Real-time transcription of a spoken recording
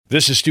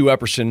This is Stu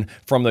Epperson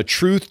from the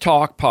Truth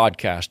Talk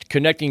podcast,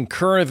 connecting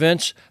current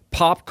events,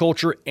 pop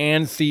culture,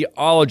 and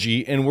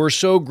theology, and we're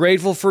so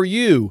grateful for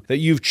you that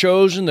you've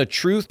chosen the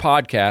Truth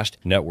Podcast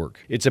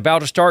Network. It's about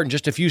to start in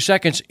just a few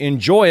seconds.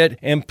 Enjoy it,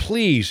 and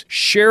please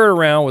share it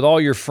around with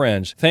all your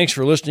friends. Thanks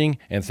for listening,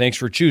 and thanks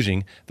for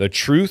choosing the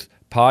Truth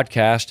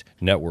Podcast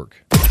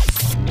Network.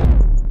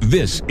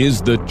 This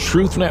is the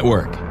Truth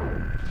Network.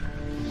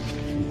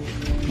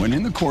 When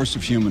in the course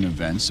of human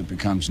events it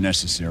becomes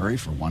necessary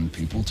for one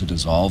people to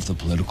dissolve the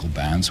political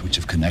bands which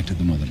have connected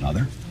them with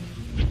another,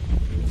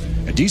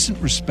 a decent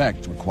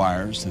respect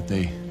requires that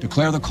they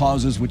declare the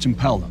causes which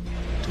impel them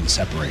to the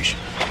separation.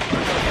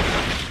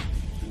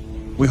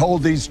 We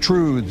hold these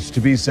truths to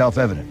be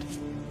self-evident,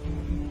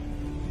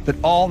 that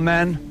all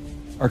men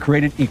are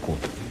created equal,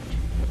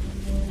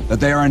 That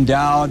they are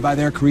endowed by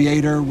their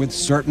Creator with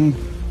certain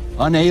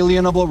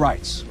unalienable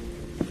rights,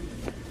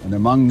 and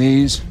among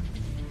these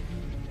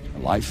are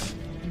life,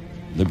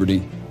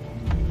 liberty,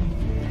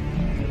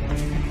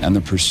 and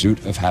the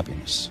pursuit of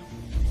happiness.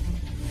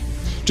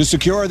 To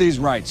secure these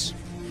rights,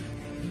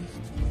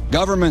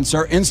 governments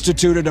are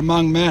instituted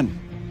among men,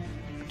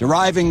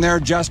 deriving their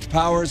just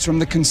powers from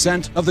the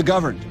consent of the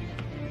governed.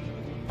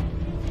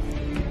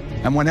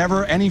 and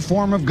whenever any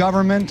form of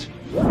government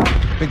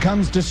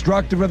becomes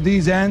destructive of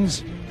these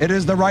ends, it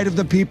is the right of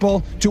the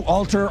people to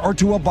alter or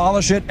to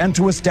abolish it and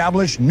to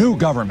establish new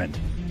government.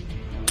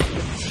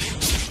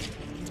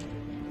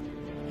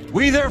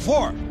 We,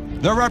 therefore,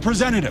 the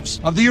representatives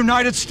of the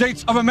United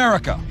States of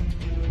America,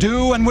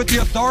 do and with the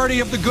authority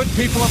of the good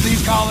people of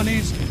these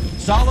colonies,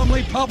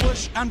 solemnly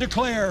publish and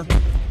declare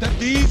that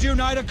these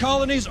united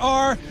colonies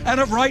are, and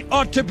of right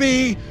ought to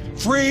be,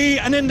 free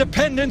and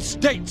independent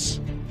states,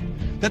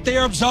 that they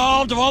are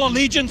absolved of all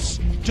allegiance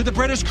to the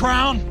British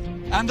Crown,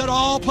 and that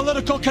all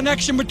political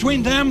connection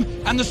between them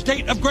and the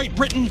state of Great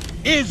Britain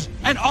is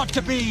and ought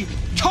to be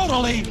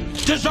totally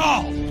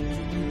dissolved.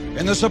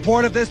 In the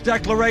support of this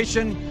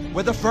declaration,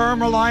 with a firm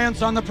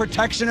reliance on the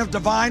protection of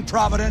divine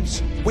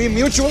providence, we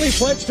mutually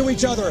pledge to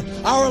each other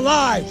our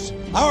lives,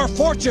 our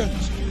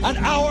fortunes, and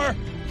our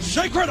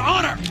sacred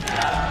honor.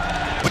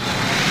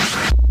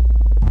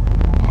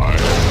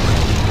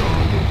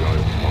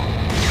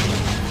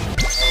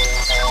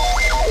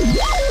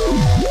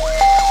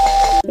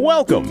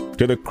 Welcome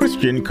to the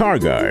Christian Car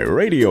Guy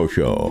Radio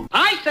Show.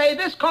 I say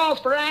this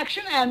calls for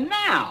action, and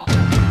now.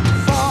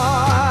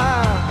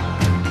 Far,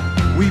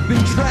 we've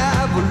been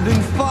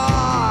traveling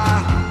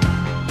far,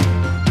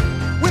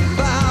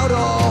 without a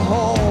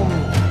home,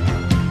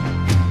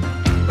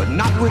 but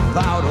not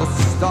without a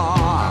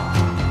star.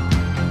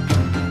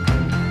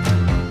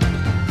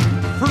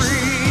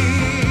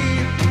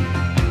 Free,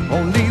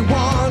 only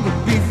want to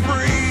be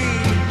free.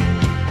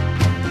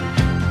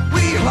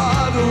 We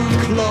huddle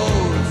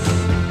close,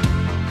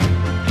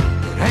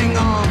 hang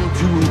on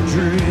to a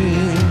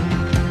dream.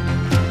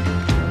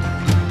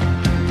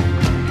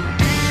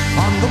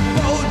 On the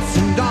boats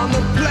and on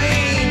the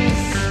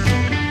planes,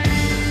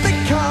 they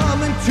come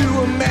into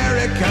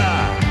America,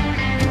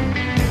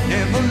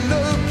 never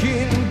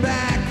looking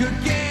back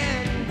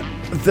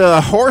again.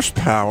 The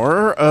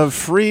horsepower of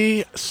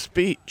free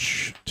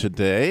speech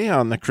today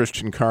on the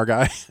Christian Car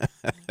Guy.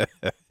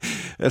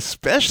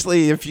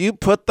 Especially if you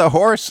put the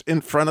horse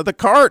in front of the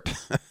cart.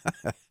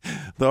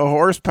 The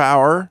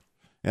horsepower,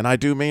 and I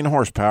do mean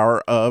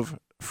horsepower, of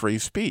free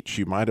speech.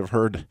 You might have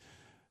heard,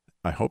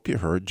 I hope you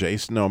heard,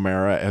 Jason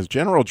O'Mara as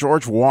General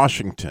George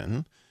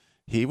Washington.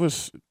 He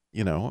was,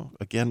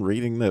 again,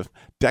 reading the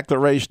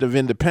Declaration of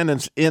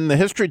Independence in the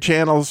History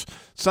Channel's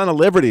Son of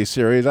Liberty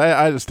series.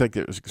 I just think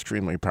it was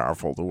extremely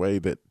powerful the way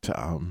that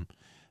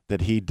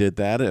that he did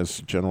that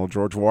as General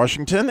George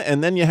Washington.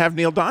 And then you have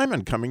Neil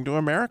Diamond coming to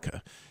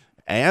America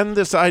and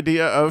this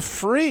idea of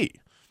free.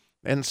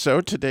 And so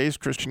today's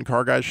Christian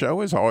Car Guy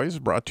show is always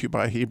brought to you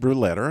by Hebrew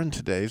Letter. And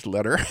today's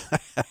letter,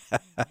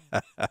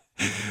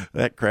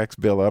 that cracks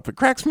Bill up. It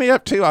cracks me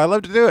up too. I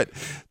love to do it.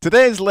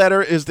 Today's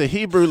letter is the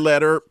Hebrew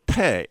letter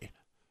Pei.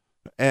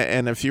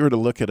 And if you were to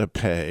look at a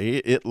Pei,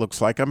 it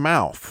looks like a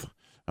mouth.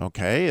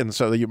 Okay. And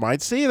so you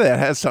might see that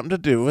has something to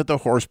do with the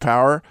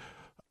horsepower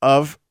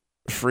of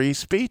free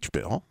speech,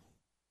 Bill.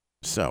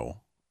 So,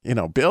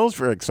 Bill's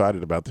very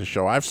excited about the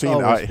show. I've seen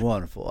it.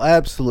 Wonderful.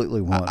 Absolutely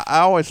wonderful.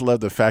 I always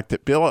love the fact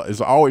that Bill has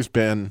always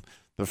been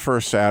the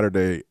first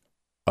Saturday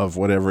of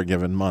whatever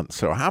given month.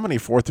 So how many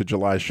 4th of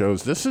July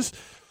shows? This is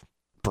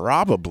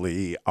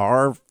probably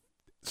our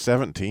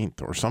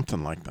 17th or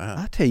something like that.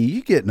 I tell you,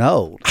 you're getting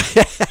old.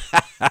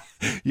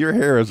 Your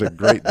hair is a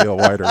great deal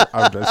whiter.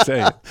 I'm just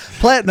saying.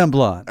 Platinum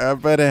blonde.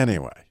 But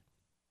anyway.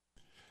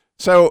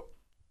 So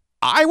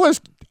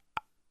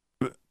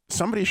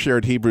somebody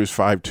shared Hebrews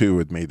 5:2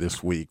 with me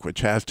this week,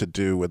 which has to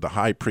do with the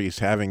high priest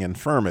having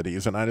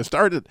infirmities. And I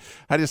decided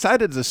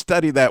to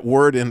study that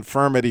word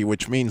infirmity,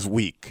 which means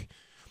weak.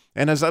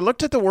 And as I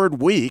looked at the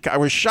word weak, I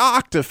was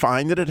shocked to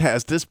find that it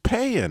has this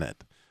Pei in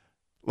it.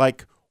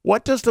 Like,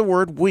 what does the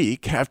word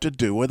weak have to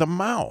do with a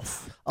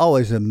mouth?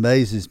 Always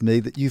amazes me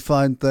that you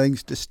find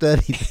things to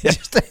study that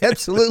just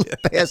absolutely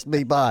pass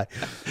me by.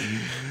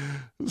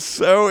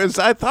 So as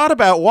I thought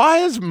about why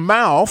is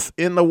mouth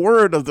in the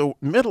word of the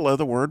middle of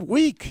the word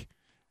weak?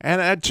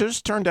 And it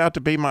just turned out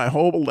to be my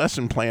whole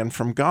lesson plan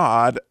from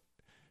God.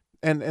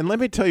 And let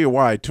me tell you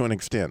why to an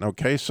extent,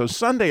 okay? So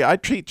Sunday I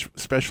teach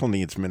special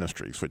needs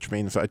ministries, which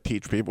means I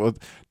teach people with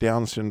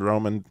Down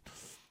syndrome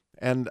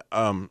and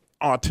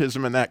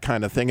autism and that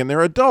kind of thing, and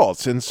they're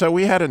adults. And so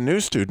we had a new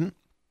student,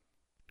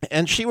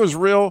 and she was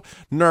real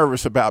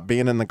nervous about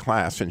being in the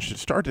class, and she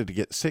started to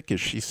get sick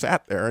as she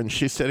sat there, and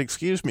she said,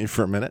 "Excuse me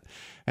for a minute,"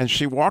 and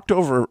she walked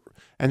over,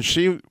 and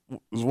she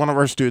was one of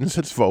our students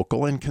that's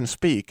vocal and can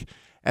speak,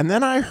 and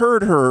then I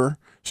heard her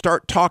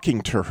start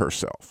talking to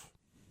herself.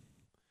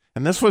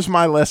 And this was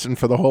my lesson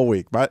for the whole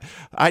week. But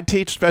I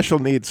teach special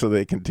needs so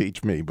they can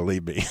teach me,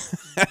 believe me.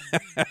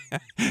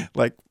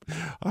 Like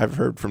I've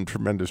heard from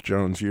Tremendous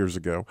Jones years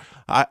ago.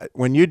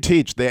 When you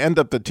teach, they end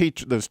up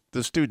the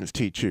students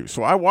teach you.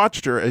 So I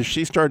watched her as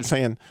she started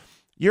saying,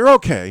 "You're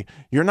okay.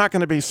 You're not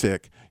going to be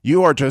sick.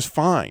 You are just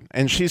fine."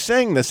 And she's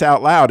saying this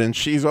out loud, and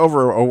she's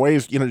over a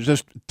ways,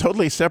 just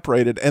totally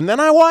separated. And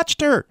then I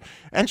watched her,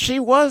 and she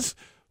was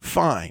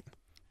fine.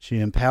 She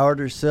empowered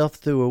herself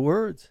through her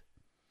words.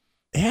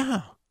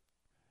 Yeah.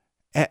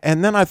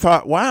 And then I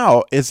thought,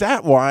 wow, is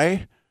that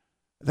why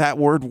that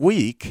word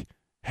weak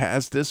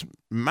has this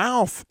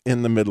mouth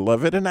in the middle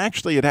of it? And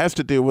actually it has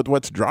to do with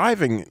what's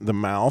driving the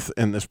mouth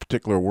in this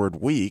particular word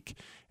weak.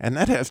 And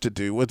that has to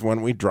do with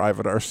when we drive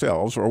it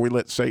ourselves or we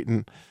let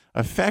Satan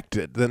affect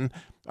it. Then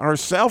our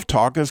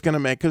self-talk is going to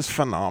make us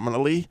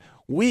phenomenally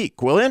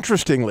weak. Well,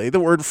 interestingly, the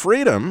word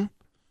freedom,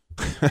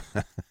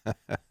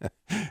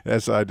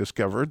 as I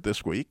discovered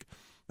this week,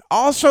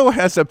 also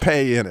has a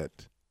pay in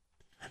it.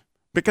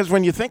 Because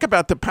when you think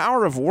about the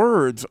power of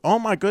words, oh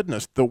my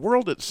goodness, the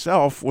world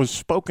itself was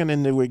spoken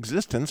into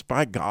existence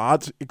by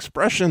God's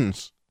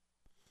expressions.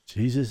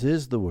 Jesus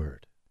is the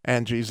Word.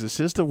 And Jesus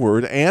is the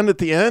Word. And at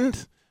the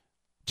end,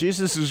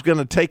 Jesus is going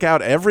to take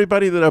out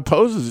everybody that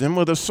opposes him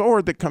with a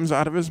sword that comes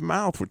out of his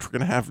mouth, which we're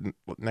going to have in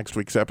next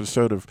week's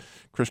episode of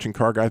Christian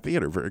Car Guy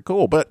Theater. Very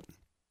cool. But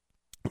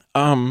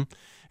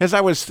as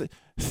I was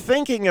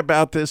thinking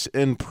about this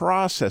and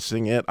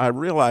processing it, I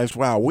realized,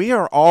 wow, we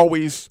are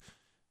always...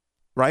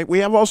 right? We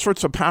have all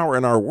sorts of power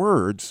in our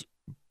words,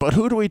 but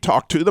who do we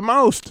talk to the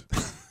most?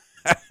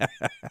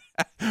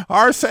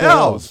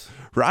 Ourselves,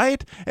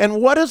 right?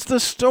 And what is the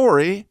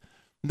story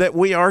that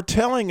we are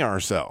telling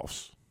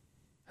ourselves?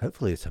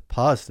 Hopefully it's a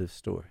positive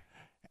story.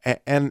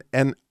 And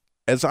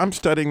as I'm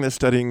studying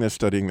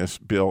this,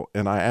 Bill,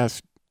 and I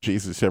ask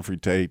Jesus every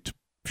day to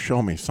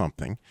show me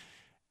something,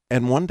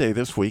 and one day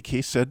this week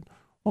he said,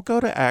 well, go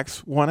to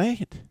Acts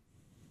 1:8.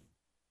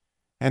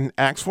 And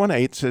Acts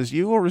 1:8 says,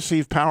 you will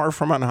receive power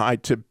from on high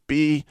to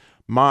be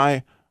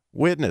my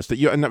witness.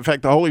 And in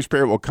fact, the Holy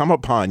Spirit will come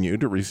upon you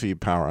to receive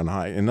power on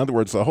high. In other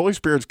words, the Holy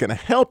Spirit's going to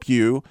help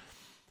you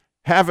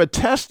have a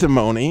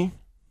testimony,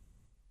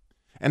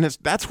 and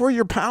that's where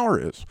your power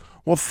is.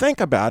 Well,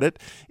 think about it.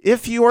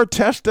 If you are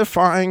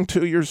testifying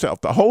to yourself,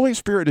 the Holy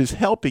Spirit is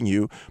helping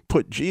you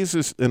put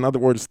Jesus, in other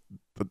words,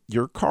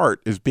 your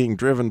cart is being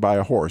driven by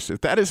a horse. If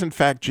that is in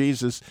fact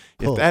Jesus,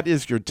 if that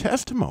is your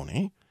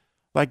testimony,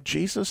 like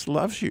Jesus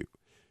loves you,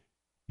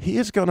 he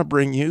is going to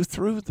bring you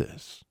through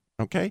this,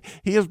 okay?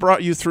 He has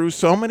brought you through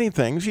so many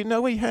things, he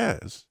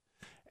has.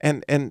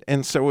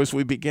 And so as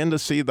we begin to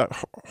see the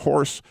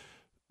horse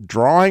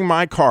drawing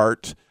my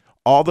cart,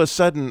 all of a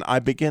sudden I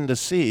begin to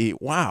see,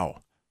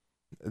 wow,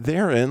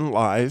 therein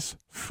lies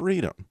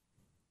freedom,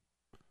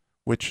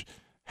 which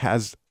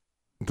has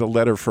the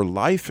letter for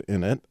life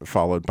in it,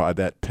 followed by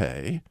that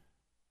pay.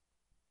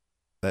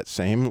 That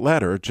same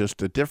letter,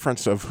 just a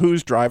difference of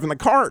who's driving the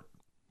cart.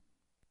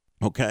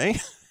 Okay?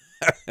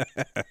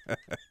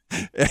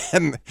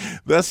 And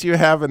thus you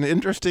have an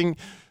interesting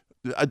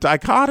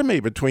dichotomy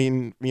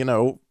between,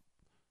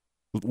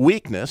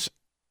 weakness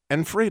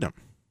and freedom.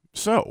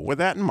 So with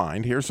that in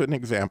mind, here's an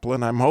example,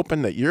 and I'm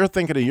hoping that you're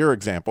thinking of your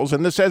examples,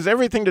 and this has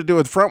everything to do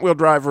with front-wheel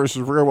drive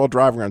versus rear-wheel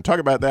drive. We're going to talk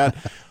about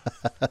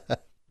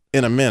that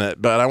in a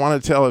minute, but I want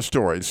to tell a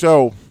story.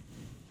 So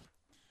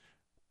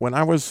when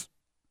I was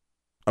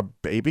a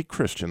baby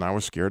Christian, I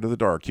was scared of the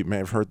dark. You may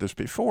have heard this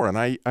before. And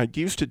I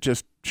used to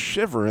just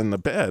shiver in the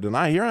bed. And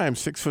here I am,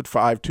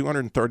 6'5",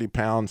 230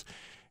 pounds.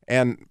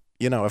 And,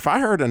 if I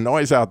heard a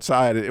noise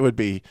outside, it would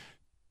be,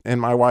 and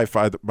my wife,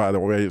 by the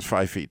way, is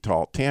 5 feet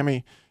tall.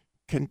 Tammy,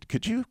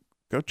 could you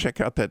go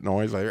check out that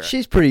noise?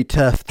 She's pretty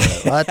tough,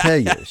 though. I tell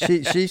you,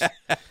 she's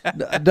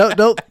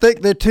don't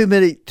think there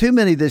are too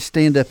many that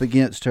stand up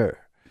against her.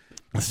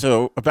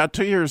 So about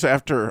 2 years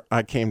after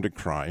I came to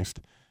Christ,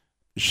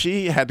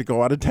 she had to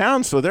go out of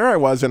town. So there I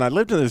was, and I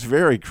lived in this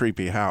very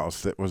creepy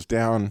house that was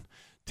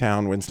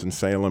downtown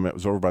Winston-Salem. It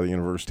was over by the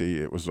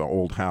university. It was an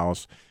old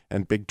house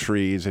and big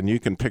trees, and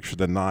you can picture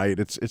the night.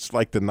 It's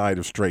like the night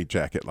of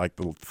Straitjacket, like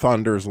the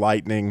thunders,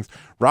 lightnings.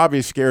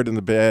 Robby's scared in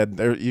the bed.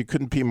 You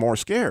couldn't be more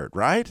scared,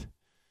 right?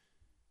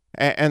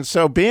 And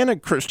so being a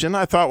Christian,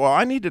 I thought, well,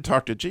 I need to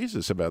talk to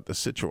Jesus about this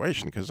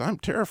situation because I'm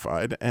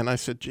terrified. And I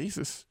said,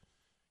 Jesus,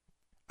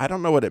 I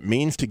don't know what it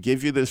means to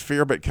give you this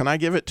fear, but can I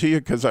give it to you?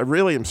 Because I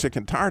really am sick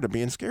and tired of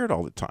being scared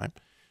all the time.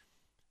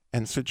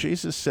 And so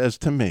Jesus says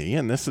to me,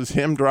 and this is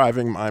him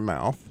driving my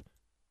mouth,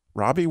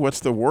 Robby, what's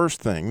the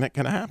worst thing that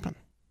can happen?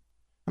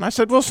 And I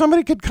said, well,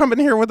 somebody could come in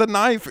here with a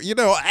knife,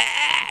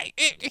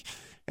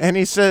 And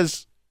he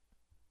says,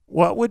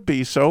 what would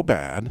be so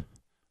bad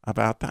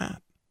about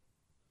that?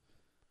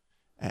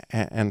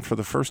 And for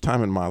the first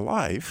time in my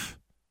life,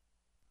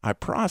 I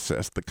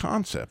processed the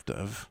concept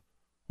of,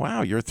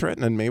 wow, you're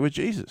threatening me with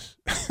Jesus.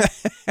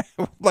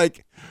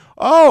 Like,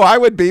 oh, I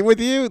would be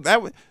with you.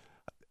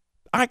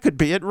 I could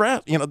be at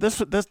rest.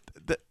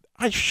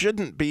 I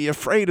shouldn't be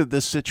afraid of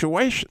this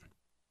situation.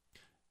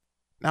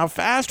 Now,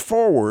 fast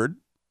forward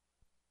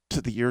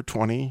to the year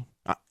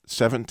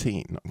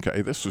 2017.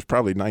 Okay, this was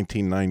probably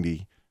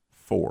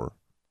 1994.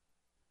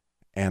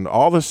 And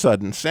all of a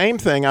sudden, same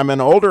thing. I'm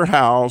in an older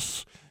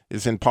house.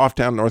 It's in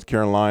Pofftown, North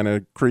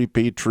Carolina.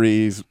 Creepy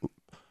trees.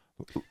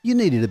 You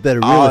needed a better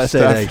real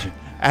estate agent.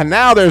 And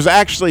now there's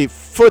actually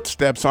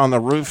footsteps on the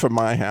roof of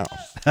my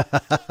house.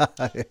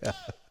 Yeah.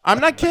 I'm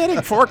not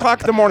kidding. 4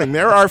 o'clock in the morning,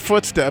 there are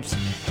footsteps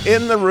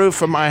in the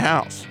roof of my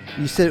house.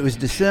 You said it was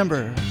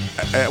December.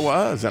 It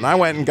was, and I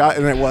went and got,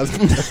 and it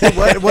wasn't.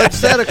 What's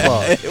Santa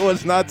Claus? It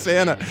was not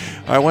Santa.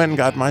 I went and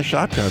got my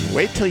shotgun.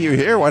 Wait till you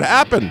hear what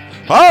happened.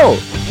 Oh,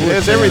 it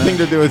has everything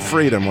to do with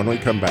freedom when we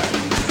come back.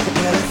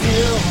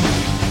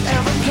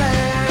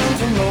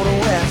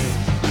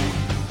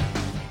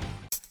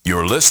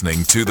 You're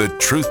listening to the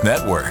Truth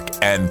Network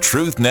and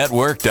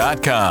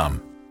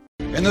truthnetwork.com.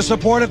 In the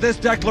support of this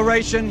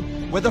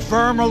declaration, with a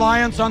firm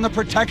reliance on the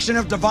protection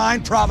of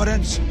divine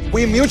providence,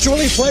 we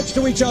mutually pledge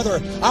to each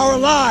other our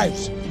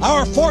lives,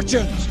 our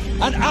fortunes,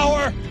 and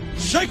our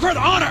sacred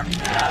honor.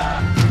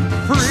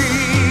 Free,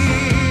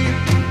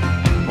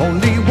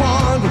 only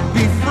one to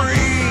be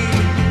free.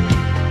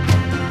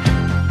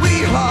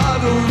 We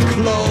huddle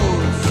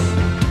close,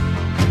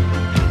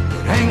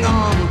 hang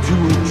on to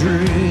a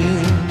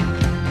dream.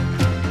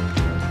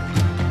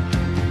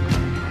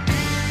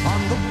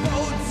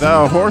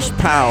 The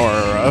horsepower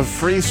of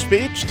free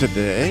speech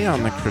today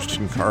on the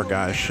Christian Car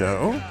Guy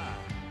Show,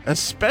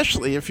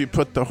 especially if you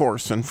put the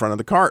horse in front of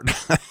the cart.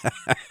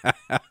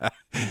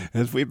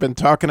 As we've been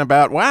talking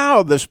about,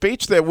 wow, the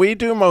speech that we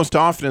do most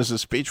often is the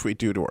speech we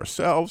do to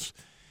ourselves,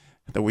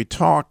 that we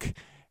talk,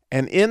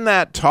 and in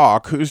that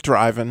talk, who's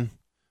driving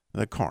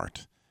the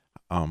cart?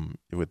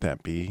 Would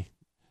that be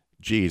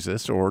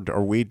Jesus, or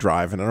are we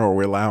driving it, or are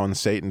we allowing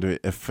Satan to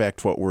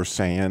affect what we're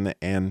saying?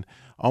 And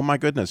oh my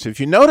goodness, if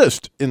you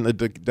noticed in the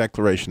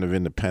Declaration of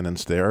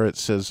Independence there, it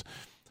says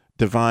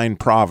divine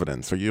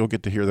providence, so you'll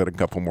get to hear that a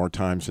couple more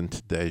times in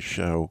today's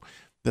show,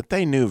 that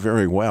they knew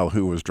very well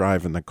who was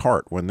driving the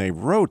cart when they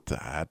wrote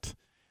that.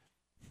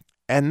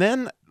 And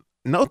then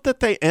note that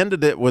they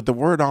ended it with the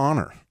word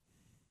honor,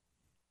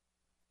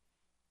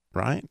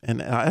 right?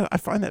 And I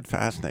find that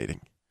fascinating,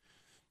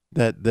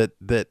 that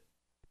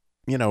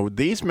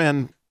these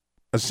men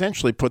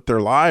essentially put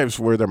their lives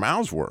where their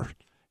mouths were.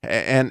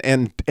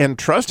 And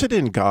trusted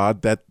in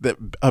God, that the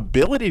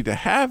ability to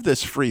have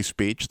this free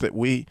speech that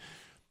we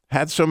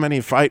had so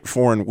many fight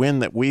for and win,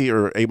 that we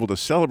are able to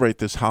celebrate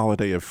this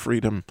holiday of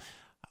freedom.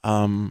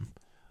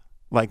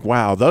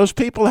 Wow, those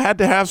people had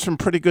to have some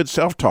pretty good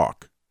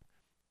self-talk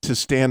to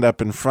stand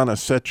up in front of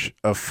such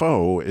a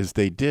foe as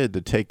they did,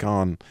 to take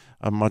on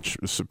a much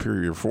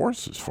superior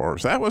force as far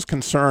as that was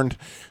concerned.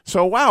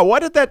 So, wow, what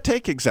did that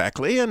take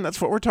exactly? And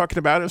that's what we're talking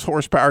about, is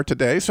horsepower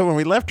today. So when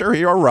we left our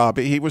hero,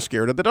 Robby, he was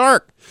scared of the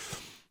dark.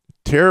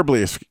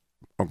 Terribly,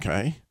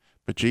 okay.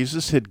 But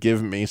Jesus had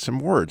given me some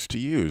words to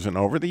use. And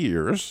over the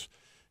years,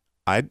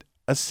 I'd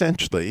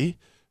essentially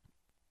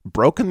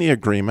broken the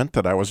agreement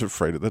that I was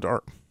afraid of the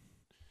dark,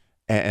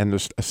 and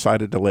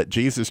decided to let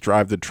Jesus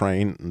drive the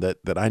train,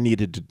 that I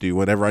needed to do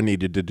whatever I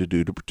needed to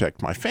do to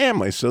protect my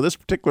family. So this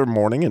particular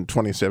morning in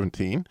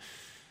 2017,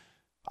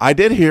 I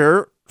did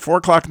hear 4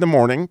 o'clock in the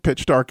morning,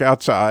 pitch dark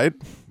outside,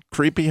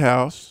 creepy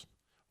house,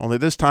 only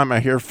this time I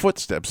hear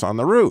footsteps on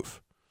the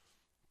roof.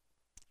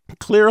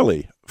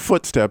 Clearly,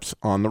 footsteps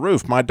on the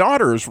roof. My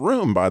daughter's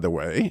room, by the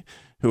way,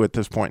 who at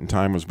this point in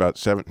time was about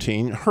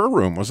 17, her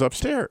room was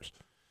upstairs.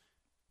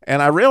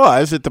 And I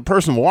realized that the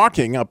person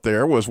walking up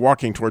there was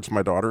walking towards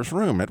my daughter's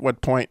room, at what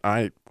point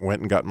I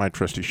went and got my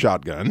trusty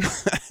shotgun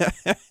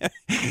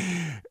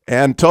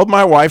and told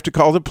my wife to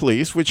call the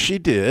police, which she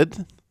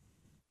did,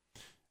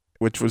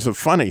 which was a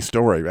funny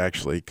story,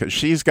 actually, because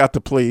she's got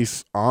the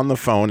police on the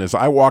phone. As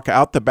I walk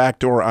out the back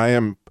door, I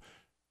am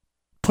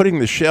putting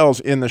the shells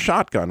in the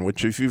shotgun,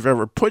 which if you've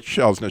ever put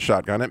shells in a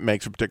shotgun, it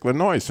makes a particular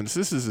noise. Since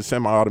this is a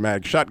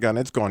semi-automatic shotgun,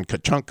 it's going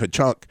ka-chunk,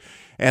 ka-chunk.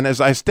 And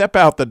as I step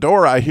out the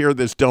door, I hear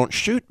this, "Don't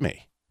shoot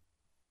me."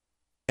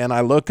 And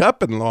I look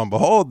up, and lo and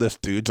behold, this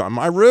dude's on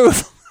my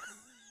roof.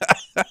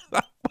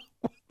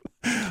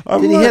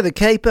 Did he have a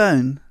cape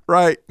on?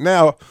 Right.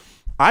 Now,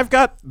 I've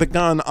got the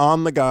gun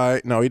on the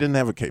guy. No, he didn't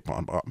have a cape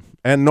on, Bob.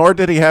 And nor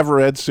did he have a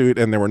red suit,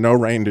 and there were no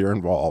reindeer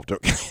involved.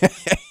 Okay.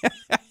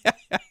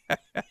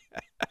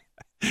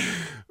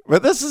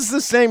 But this is the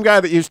same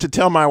guy that used to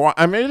tell my wife.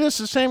 I mean, it is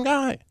the same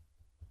guy.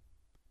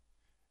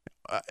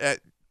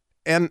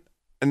 And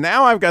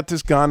now I've got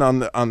this gun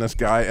on this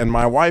guy, and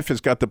my wife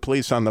has got the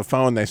police on the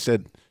phone.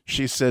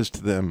 She says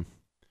to them,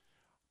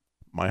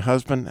 my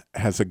husband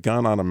has a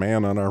gun on a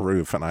man on our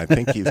roof, and I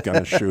think he's going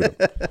to shoot him.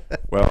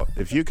 Well,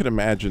 if you could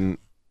imagine,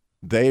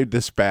 they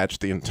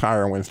dispatched the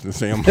entire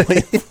Winston-Salem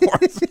police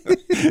force. They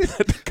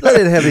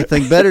didn't have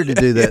anything better to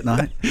do that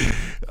night.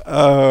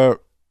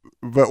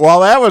 But while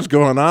that was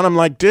going on, I'm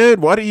like, dude,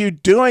 what are you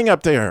doing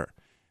up there?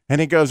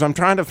 And he goes, I'm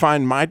trying to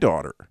find my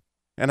daughter.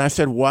 And I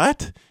said,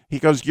 what? He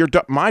goes,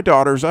 my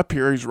daughter's up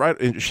here. He's right.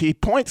 And she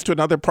points to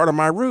another part of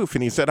my roof.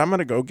 And he said, I'm going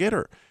to go get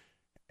her.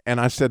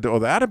 And I said, oh,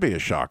 that'd be a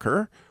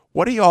shocker.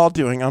 What are you all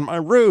doing on my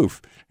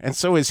roof? And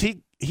so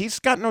he's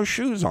got no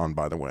shoes on,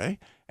 by the way.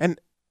 And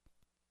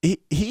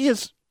he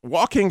is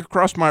walking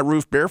across my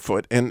roof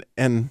barefoot. And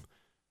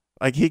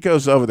like he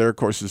goes over there. Of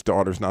course, his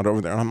daughter's not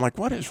over there. And I'm like,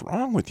 what is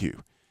wrong with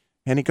you?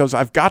 And he goes,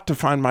 I've got to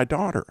find my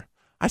daughter.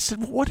 I said,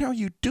 well, what are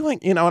you doing?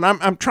 And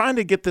I'm trying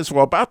to get this.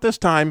 Well, about this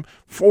time,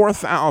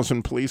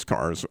 4,000 police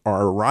cars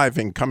are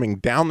arriving, coming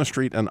down the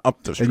street and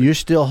up the street. And you're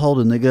still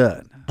holding the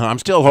gun. I'm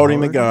still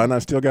holding the gun. I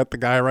still got the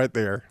guy right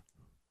there.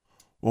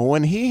 Well,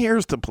 when he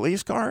hears the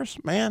police cars,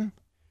 man,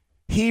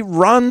 he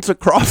runs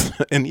across,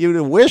 and you'd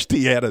have wished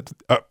he had a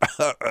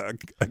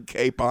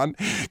cape on,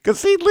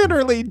 because he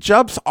literally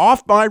jumps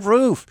off my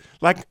roof,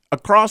 like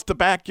across the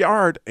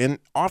backyard, and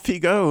off he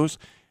goes.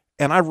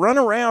 And I run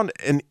around,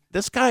 and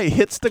this guy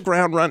hits the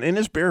ground run in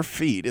his bare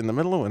feet in the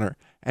middle of winter,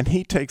 and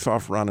he takes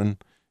off running.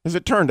 As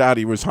it turned out,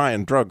 he was high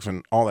on drugs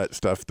and all that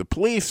stuff. The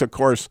police, of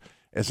course,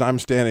 as I'm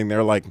standing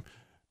there like,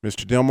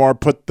 Mr. Dillmore,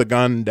 put the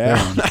gun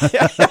down.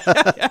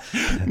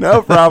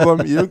 No problem.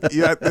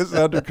 This is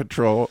under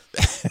control.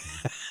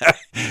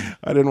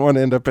 I didn't want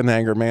to end up in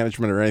anger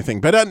management or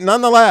anything. But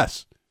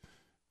nonetheless,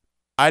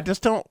 I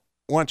just don't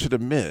want you to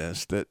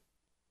miss that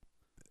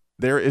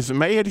there is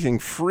amazing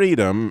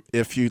freedom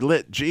if you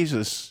let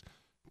Jesus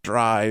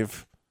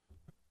drive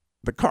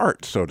the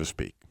cart, so to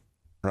speak,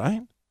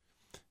 right?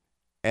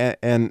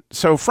 And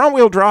so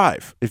front-wheel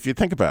drive, if you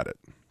think about it,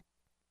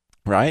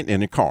 right,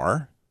 in a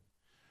car,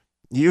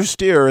 you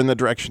steer in the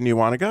direction you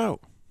want to go.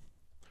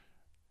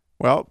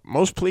 Well,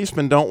 most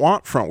policemen don't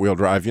want front-wheel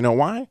drive. You know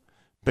why?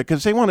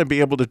 Because they want to be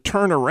able to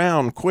turn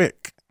around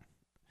quick.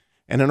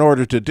 And in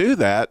order to do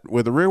that,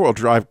 with a rear-wheel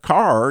drive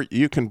car,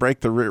 you can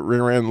break the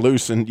rear end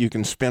loose and you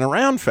can spin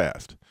around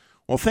fast.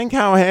 Well, think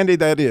how handy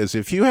that is.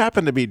 If you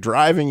happen to be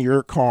driving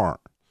your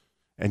car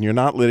and you're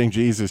not letting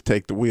Jesus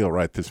take the wheel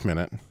right this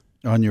minute.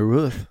 On your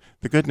roof.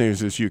 The good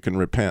news is you can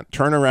repent.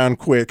 Turn around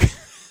quick.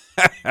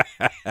 A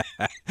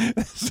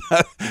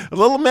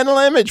little mental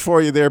image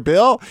for you there,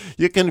 Bill.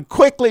 You can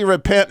quickly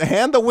repent,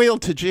 hand the wheel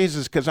to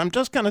Jesus, because I'm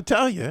just going to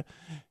tell you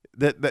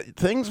that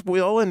things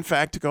will, in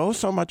fact, go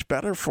so much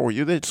better for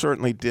you. They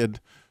certainly did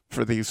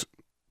for these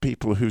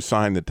people who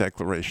signed the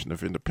Declaration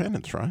of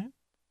Independence, right?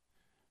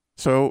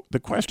 So the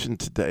question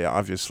today,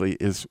 obviously,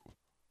 is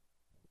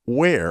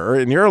where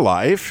in your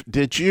life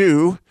did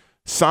you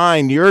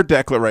sign your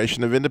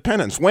Declaration of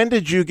Independence? When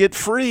did you get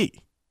free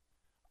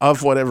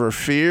of whatever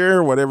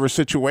fear, whatever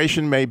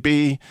situation may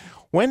be?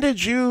 When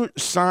did you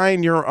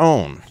sign your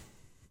own?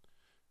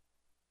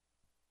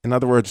 In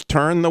other words,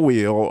 turn the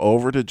wheel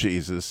over to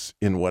Jesus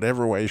in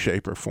whatever way,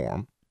 shape, or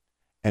form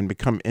and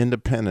become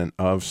independent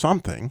of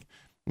something,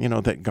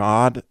 that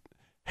God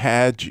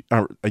had,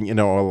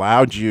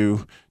 allowed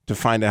you to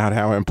find out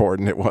how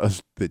important it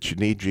was that you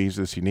need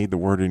Jesus, you need the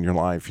Word in your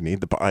life, you need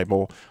the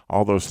Bible,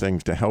 all those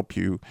things to help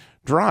you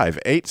drive.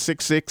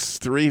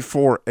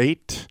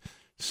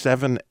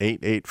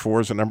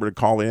 866-348-7884 is the number to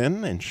call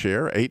in and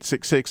share.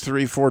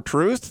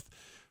 866-34-TRUTH.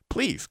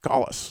 Please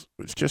call us.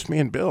 It's just me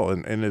and Bill,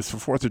 and it's the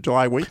 4th of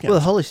July weekend. Well,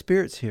 the Holy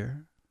Spirit's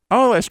here.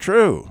 Oh, that's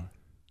true.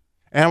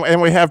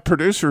 And we have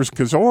producers,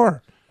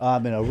 Kazor.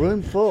 I'm in a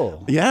room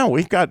full. Yeah,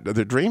 we've got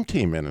the dream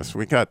team in us.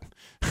 We got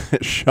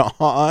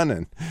Sean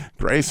and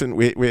Grayson.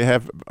 We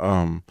have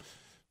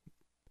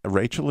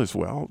Rachel as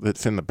well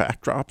that's in the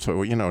backdrop.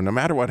 So, no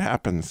matter what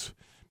happens,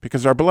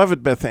 because our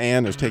beloved Beth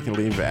Ann is taking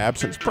leave of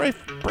absence, pray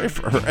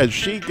for her as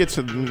she gets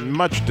a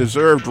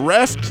much-deserved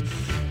rest.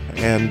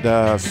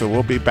 And so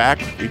we'll be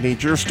back. We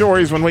need your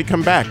stories when we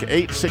come back.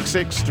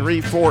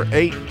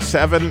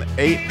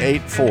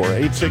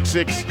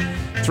 866-348-7884.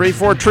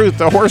 866-34-TRUTH,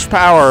 the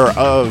horsepower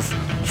of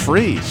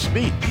free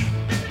speech.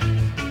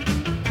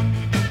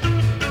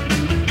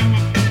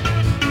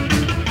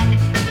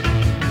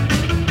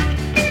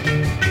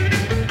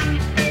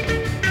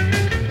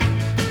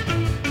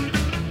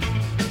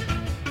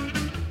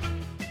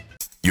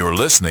 You're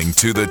listening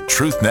to the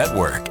Truth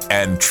Network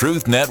and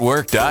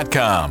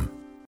truthnetwork.com.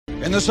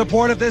 In the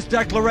support of this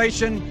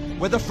declaration,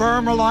 with a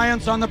firm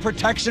reliance on the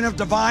protection of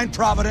divine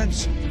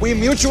providence, we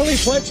mutually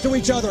pledge to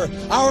each other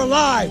our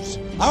lives,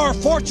 our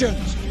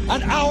fortunes,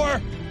 and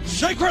our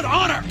sacred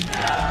honor.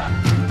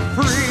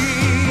 Free,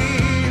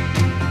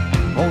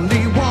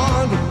 only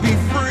one to be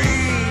free.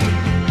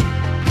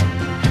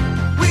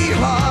 We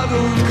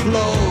huddle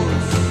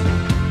close,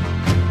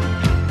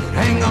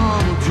 hang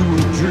on to a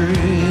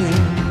dream.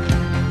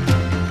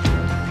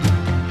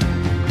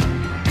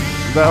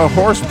 The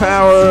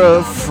horsepower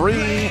of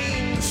free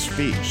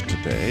speech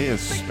today,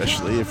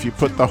 especially if you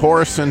put the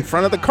horse in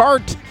front of the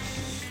cart.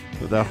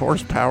 The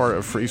horsepower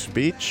of free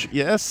speech.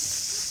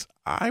 Yes,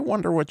 I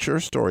wonder what your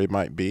story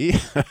might be,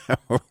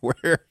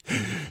 where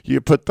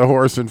you put the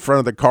horse in front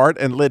of the cart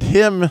and let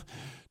him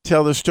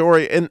tell the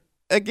story. And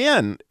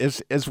again,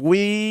 as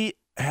we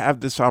have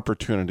this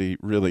opportunity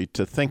really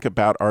to think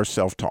about our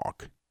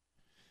self-talk,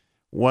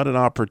 what an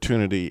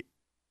opportunity.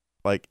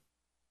 Like,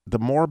 the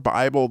more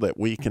Bible that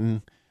we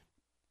can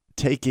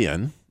take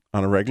in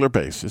on a regular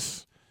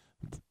basis,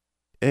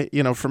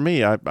 for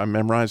me, I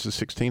memorized the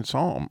 16th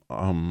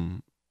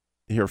Psalm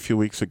here a few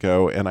weeks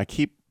ago, and I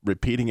keep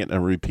repeating it,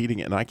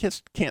 and I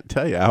just can't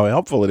tell you how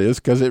helpful it is,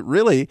 because it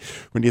really,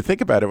 when you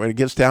think about it, when it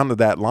gets down to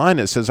that line,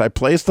 it says, I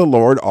place the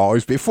Lord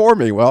always before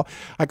me. Well,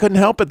 I couldn't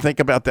help but think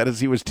about that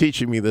as he was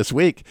teaching me this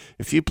week.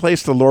 If you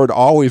place the Lord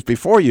always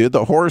before you,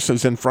 the horse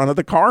is in front of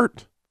the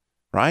cart,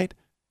 right?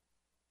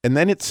 And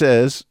then it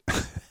says,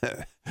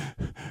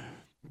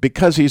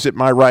 because he's at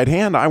my right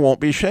hand, I won't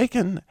be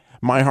shaken.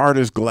 My heart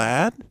is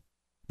glad.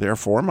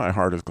 Therefore, my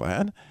heart is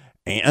glad.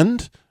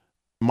 And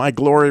my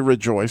glory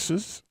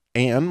rejoices,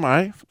 and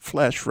my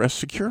flesh rests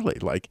securely.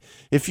 Like,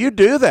 if you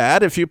do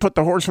that, if you put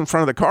the horse in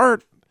front of the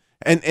cart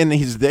and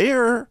he's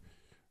there,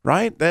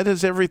 right, that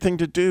has everything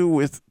to do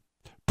with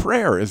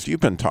prayer, as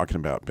you've been talking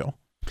about, Bill.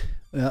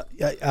 Well,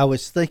 I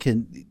was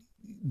thinking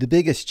the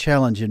biggest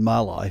challenge in my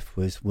life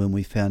was when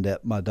we found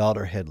out my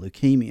daughter had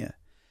leukemia.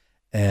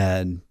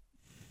 And,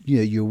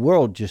 your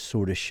world just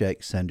sort of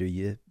shakes under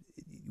you.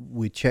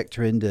 We checked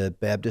her into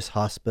Baptist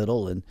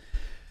Hospital, and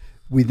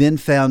we then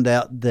found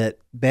out that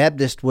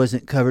Baptist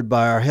wasn't covered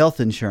by our health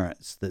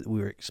insurance, that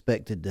we were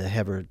expected to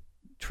have her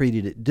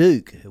treated at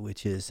Duke,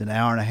 which is an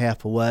hour and a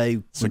half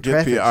away. So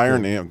get the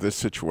irony of this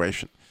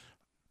situation.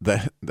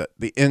 The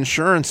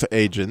insurance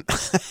agent,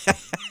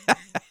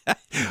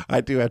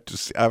 I do have to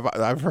see,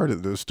 I've heard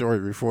of this story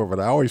before, but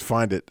I always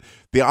find it,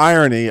 the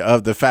irony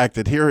of the fact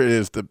that here it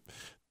is, the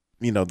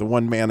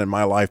one man in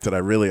my life that I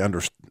really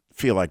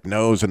feel like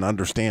knows and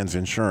understands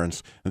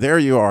insurance. There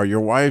you are,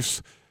 your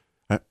wife's,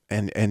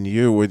 and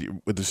you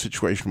with the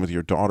situation with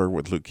your daughter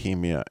with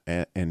leukemia,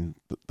 and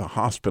the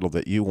hospital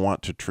that you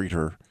want to treat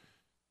her,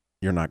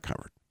 you're not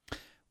covered.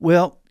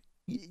 Well,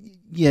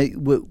 yeah,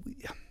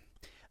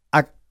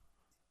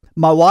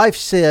 my wife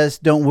says,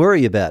 don't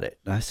worry about it.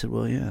 I said,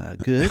 well, yeah,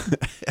 good.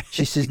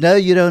 She says, no,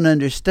 you don't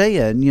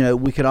understand.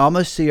 We can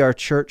almost see our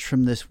church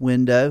from this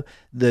window.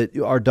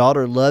 Our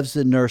daughter loves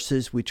the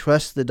nurses. We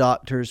trust the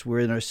doctors. We're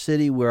in our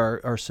city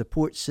where our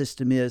support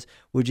system is.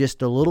 We're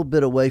just a little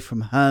bit away from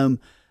home.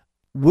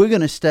 We're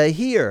going to stay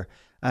here.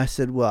 I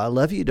said, well, I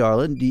love you,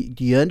 darling.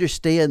 Do you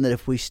understand that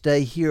if we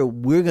stay here,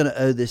 we're going to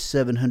owe this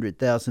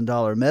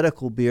 $700,000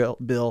 medical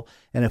bill,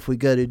 and if we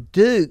go to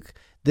Duke,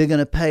 they're going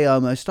to pay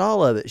almost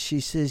all of it? She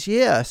says,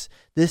 yes,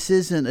 this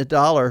isn't a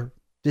dollar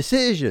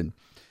decision.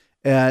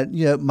 And,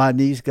 my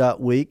knees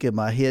got weak and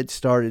my head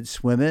started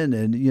swimming,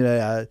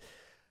 and,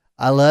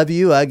 I love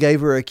you. I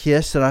gave her a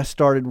kiss, and I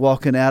started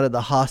walking out of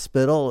the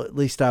hospital. At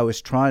least I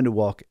was trying to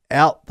walk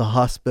out the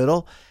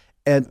hospital.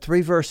 And 3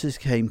 verses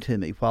came to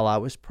me while I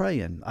was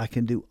praying. I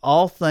can do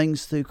all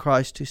things through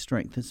Christ who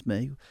strengthens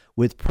me.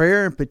 With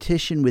prayer and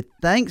petition, with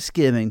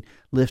thanksgiving,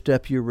 lift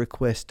up your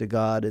request to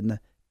God, and the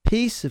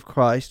peace of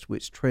Christ,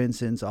 which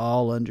transcends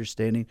all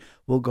understanding,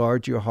 will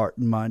guard your heart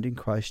and mind in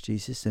Christ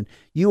Jesus. And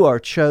you are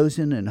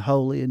chosen and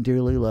holy and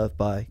dearly loved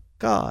by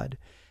God.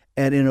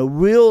 And in a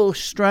real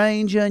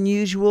strange,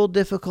 unusual,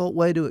 difficult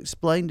way to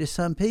explain to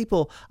some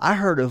people, I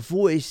heard a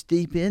voice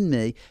deep in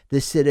me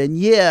that said, and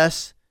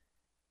yes,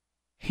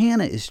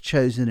 Hannah is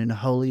chosen and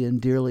holy and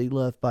dearly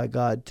loved by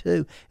God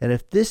too. And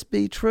if this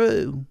be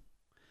true,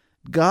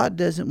 God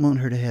doesn't want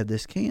her to have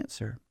this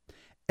cancer.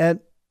 And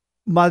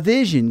my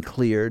vision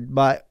cleared,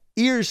 my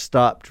ears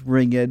stopped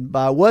ringing,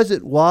 I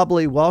wasn't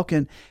wobbly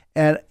walking,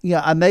 and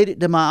I made it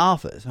to my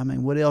office. I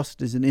mean, what else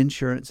does an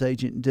insurance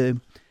agent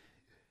do?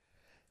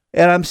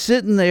 And I'm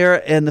sitting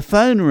there, and the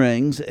phone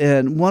rings,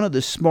 and one of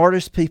the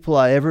smartest people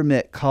I ever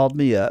met called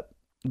me up.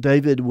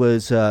 David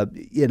was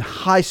in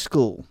high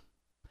school,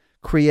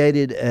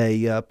 created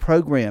a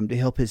program to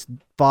help his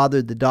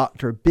father, the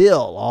doctor,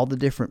 bill all the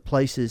different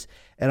places,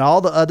 and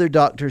all the other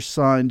doctors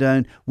signed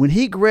on. When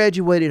he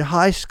graduated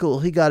high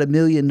school, he got $1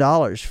 million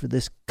for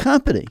this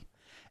company,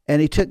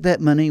 and he took that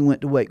money and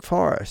went to Wake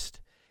Forest.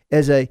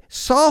 As a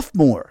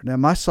sophomore, now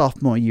my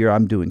sophomore year,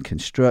 I'm doing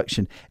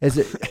construction.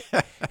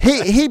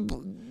 He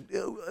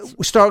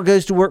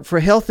goes to work for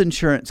a health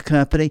insurance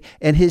company,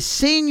 and his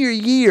senior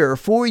year,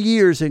 4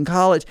 years in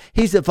college,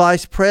 he's a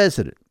vice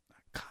president.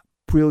 God,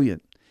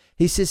 brilliant.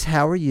 He says,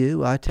 how are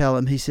you? I tell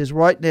him. He says,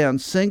 write down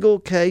single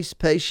case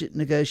patient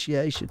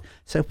negotiation.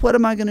 So what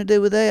am I going to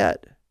do with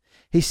that?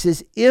 He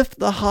says, if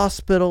the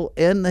hospital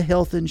and the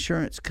health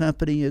insurance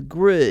company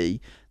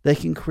agree, they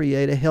can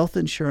create a health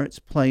insurance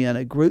plan,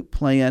 a group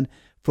plan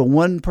for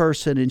one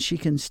person, and she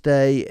can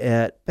stay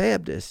at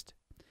Baptist.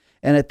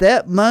 And at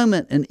that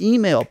moment, an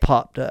email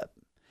popped up,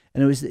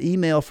 and it was the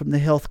email from the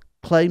health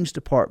claims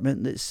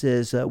department that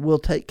says, we'll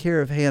take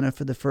care of Hannah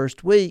for the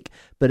first week,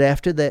 but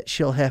after that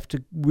she'll have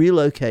to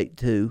relocate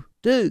to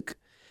Duke.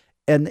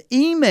 And the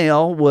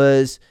email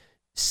was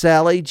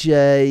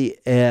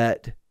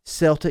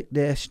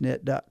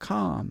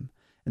sallyj@celtic-net.com.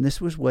 And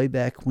this was way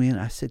back when.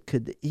 I said,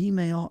 could the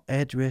email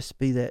address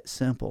be that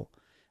simple?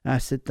 And I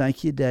said,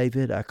 thank you,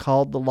 David. I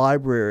called the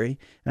library,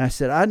 and I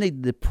said, I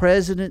need the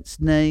president's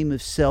name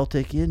of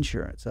Celtic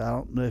Insurance. I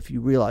don't know if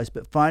you realize,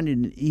 but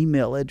finding an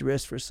email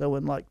address for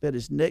someone like that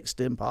is next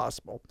to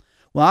impossible.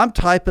 Well, I'm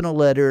typing a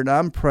letter, and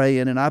I'm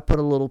praying, and I put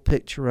a little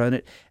picture on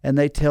it, and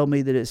they tell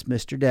me that it's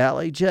Mr.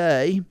 Dally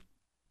J.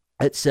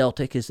 at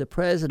Celtic is the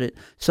president.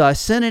 So I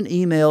sent an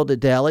email to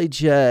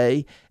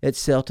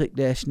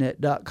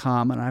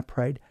dallyj@celtic-net.com, and I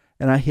prayed,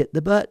 and I hit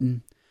the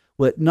button.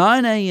 Well, at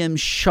 9 a.m.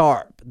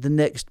 sharp the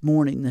next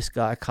morning, this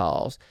guy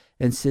calls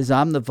and says,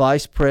 I'm the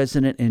vice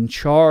president in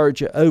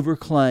charge of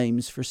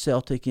overclaims for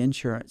Celtic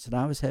Insurance. And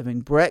I was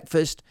having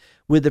breakfast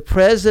with the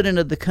president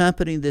of the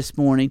company this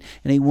morning,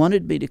 and he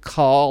wanted me to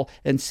call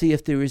and see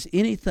if there was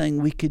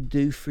anything we could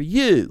do for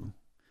you,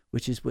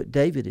 which is what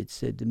David had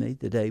said to me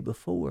the day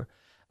before.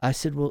 I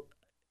said, well,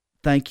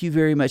 thank you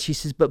very much. He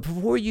says, but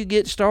before you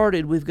get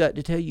started, we've got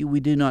to tell you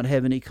we do not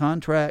have any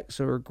contracts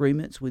or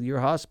agreements with your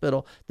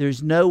hospital.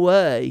 There's no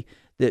way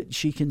that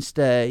she can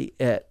stay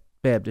at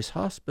Baptist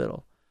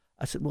Hospital.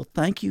 I said, well,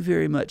 thank you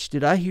very much.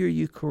 Did I hear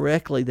you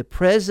correctly? The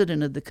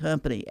president of the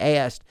company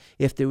asked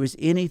if there was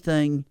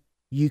anything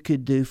you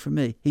could do for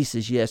me. He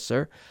says, yes,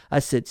 sir. I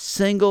said,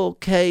 single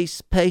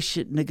case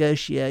patient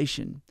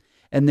negotiation.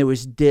 And there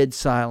was dead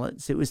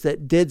silence. It was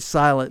that dead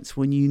silence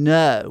when you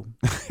know.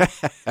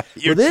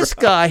 Well, this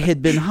guy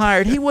had been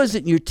hired. He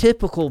wasn't your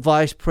typical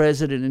vice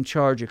president in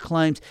charge of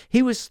claims.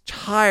 He was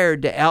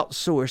hired to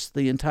outsource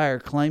the entire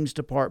claims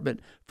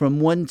department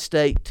from one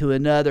state to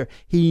another.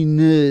 He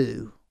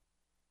knew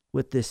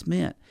what this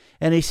meant.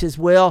 And he says,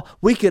 well,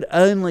 we could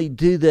only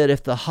do that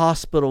if the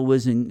hospital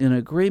was in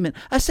agreement.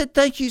 I said,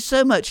 thank you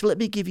so much. Let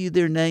me give you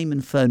their name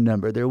and phone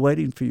number. They're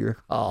waiting for your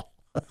call.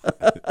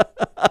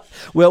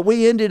 Well,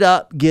 we ended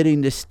up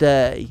getting to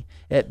stay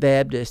at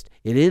Baptist.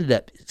 It ended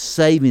up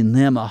saving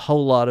them a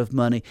whole lot of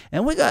money.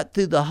 And we got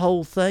through the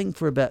whole thing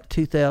for about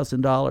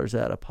 $2,000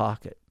 out of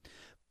pocket.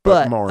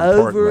 But more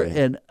over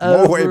and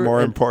over. Way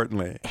more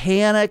importantly.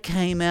 Hannah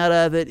came out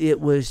of it. It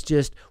was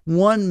just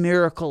one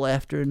miracle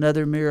after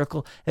another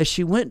miracle. As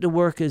she went to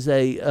work as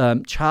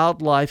a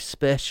child life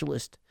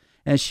specialist,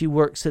 and she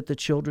works at the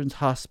Children's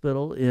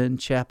Hospital in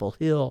Chapel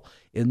Hill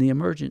in the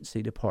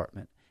emergency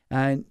department.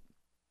 And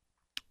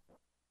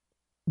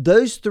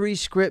those three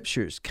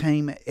scriptures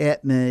came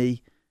at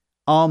me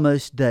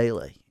almost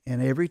daily,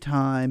 and every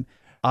time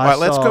I saw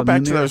let's go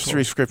back to miracle. those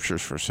three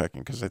scriptures for a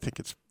second, because I think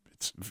it's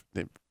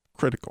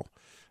critical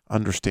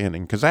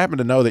understanding. Because I happen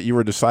to know that you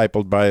were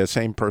discipled by the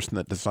same person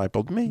that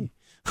discipled me.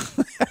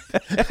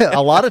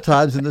 A lot of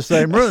times in the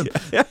same room,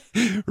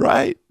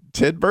 right?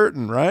 Ted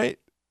Burton, right?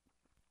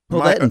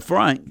 Well, that and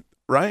Frank,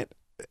 right?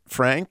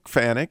 Frank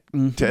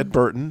Fanick, Ted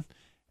Burton,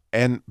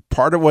 and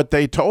part of what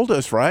they told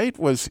us, right,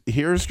 was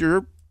here's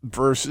your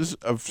verses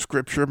of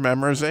scripture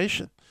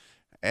memorization.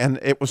 And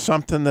it was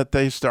something that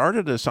they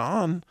started us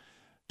on.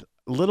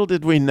 Little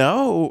did we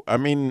know. I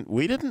mean,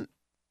 we didn't,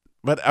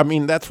 but I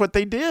mean, that's what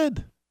they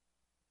did.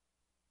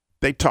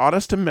 They taught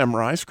us to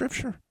memorize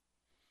scripture.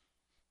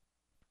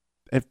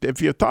 If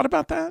you thought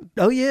about that?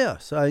 Oh, yeah.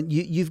 So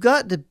you've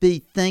got to be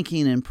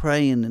thinking and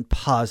praying and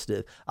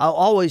positive. I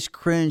always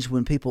cringe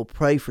when people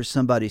pray for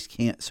somebody's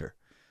cancer.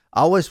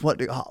 I always want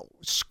to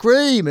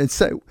scream and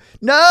say,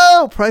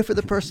 no, pray for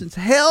the person's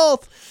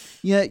health.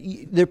 You know,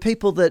 there are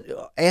people that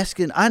are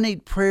asking, I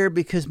need prayer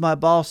because my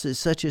boss is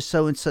such a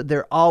so-and-so.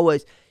 They're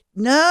always,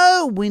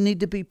 no, we need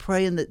to be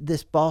praying that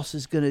this boss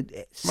is going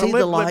to see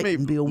the light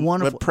and be a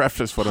wonderful. Let me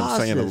preface what positive.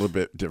 I'm saying a little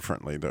bit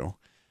differently, though.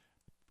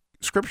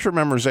 Scripture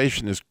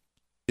memorization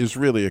is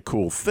really a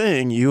cool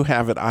thing. You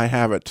have it, I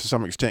have it to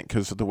some extent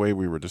because of the way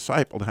we were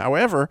discipled.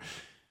 However,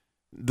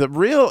 the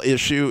real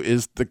issue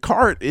is the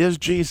cart is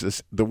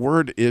Jesus, the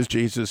Word is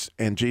Jesus,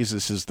 and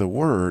Jesus is the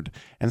Word.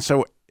 And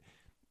so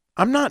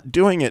I'm not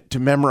doing it to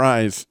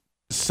memorize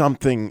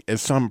something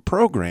as some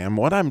program.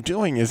 What I'm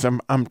doing is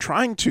I'm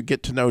trying to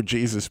get to know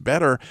Jesus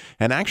better,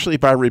 and actually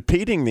by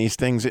repeating these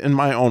things in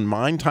my own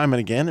mind time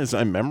and again as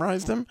I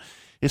memorize them,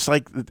 it's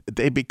like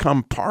they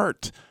become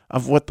part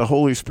of what the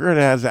Holy Spirit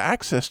has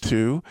access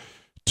to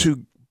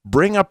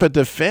bring up a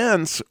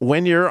defense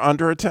when you're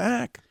under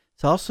attack.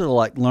 It's also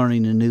like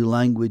learning a new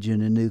language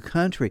in a new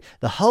country.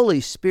 The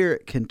Holy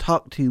Spirit can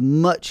talk to you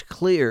much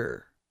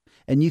clearer,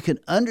 and you can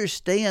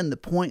understand the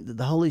point that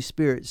the Holy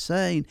Spirit's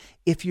saying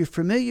if you're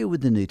familiar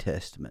with the New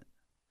Testament.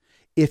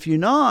 If you're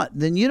not,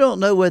 then you don't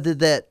know whether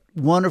that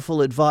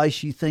wonderful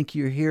advice you think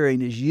you're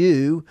hearing is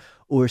you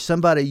or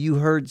somebody you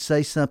heard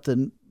say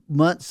something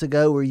months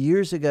ago or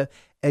years ago,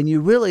 and you're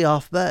really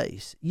off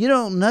base. You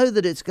don't know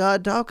that it's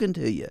God talking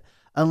to you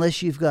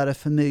unless you've got a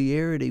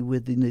familiarity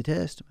with the New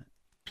Testament.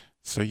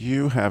 So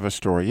you have a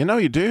story. You know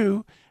you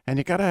do. And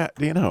you got to,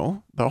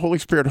 the Holy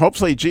Spirit,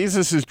 hopefully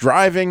Jesus is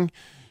driving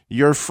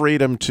your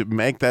freedom to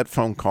make that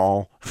phone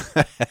call,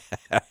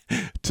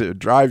 to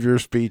drive your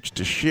speech,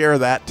 to share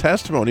that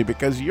testimony,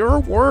 because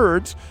your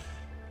words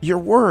Your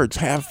words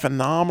have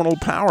phenomenal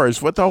power.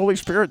 It's what the Holy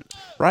Spirit,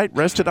 right,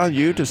 rested on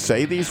you to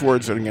say these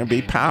words that are going to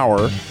be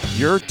power.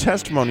 Your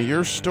testimony,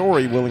 your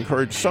story will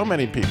encourage so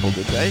many people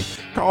today.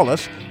 Call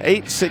us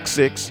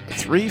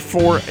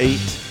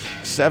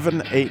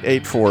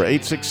 866-348-7884,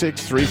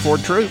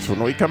 866-34-TRUTH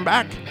when we come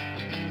back.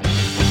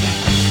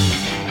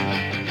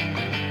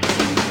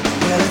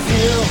 Well, if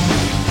you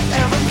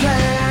ever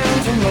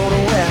plan to go to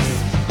West.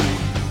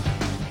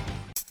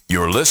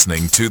 You're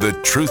listening to the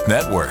Truth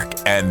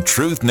Network and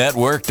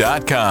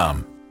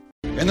truthnetwork.com.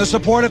 In the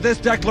support of this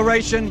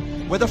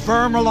declaration, with a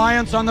firm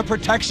reliance on the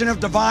protection of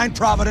divine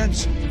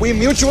providence, we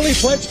mutually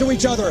pledge to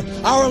each other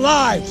our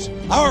lives,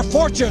 our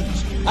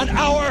fortunes, and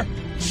our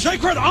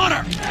sacred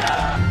honor.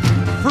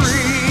 Free,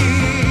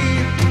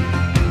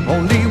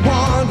 only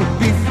one to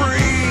be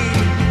free.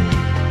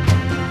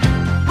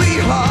 We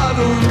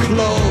huddle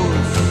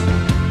close,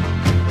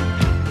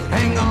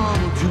 hang on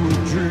to a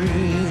dream.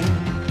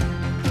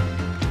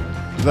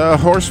 The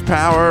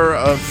horsepower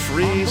of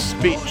free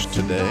speech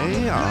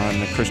today on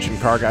the Christian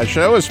Car Guy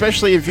Show,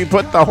 especially if you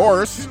put the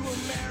horse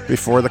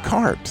before the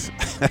cart.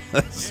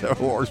 So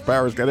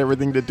horsepower's got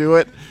everything to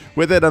do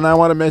with it. And I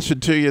want to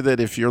mention to you that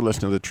if you're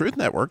listening to the Truth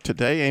Network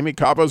today, Amy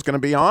Cabo's going to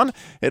be on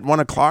at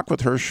 1 o'clock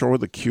with her show,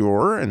 The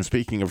Cure. And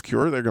speaking of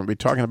cure, they're going to be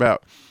talking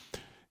about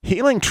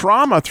healing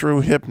trauma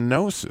through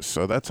hypnosis.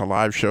 So that's a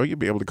live show. You'll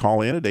be able to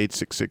call in at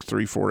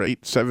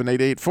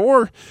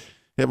 866-348-7884.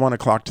 At 1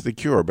 o'clock to The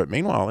Cure. But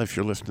meanwhile, if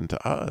you're listening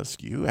to us,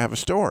 you have a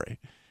story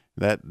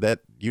that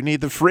you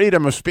need the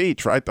freedom of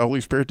speech, right? The Holy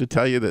Spirit to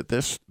tell you that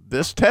this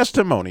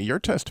testimony, your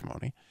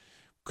testimony,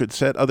 could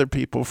set other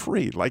people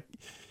free. Like,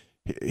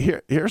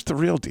 here's the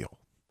real deal.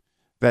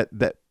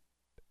 That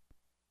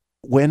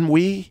when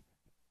we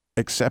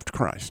accept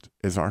Christ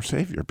as our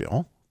Savior,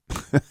 Bill,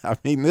 I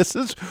mean, this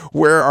is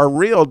where our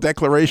real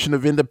declaration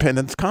of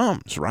independence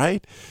comes,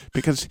 right?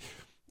 Because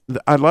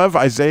I love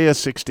Isaiah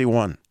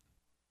 61.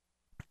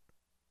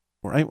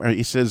 Right, where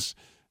he says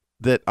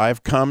that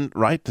I've come,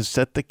 right, to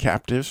set the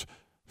captives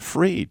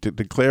free, to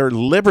declare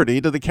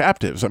liberty to the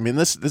captives. I mean,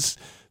 this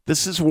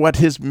is what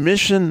his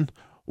mission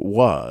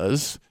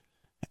was,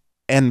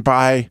 and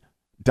by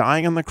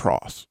dying on the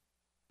cross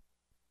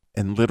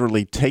and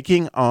literally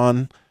taking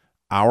on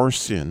our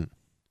sin,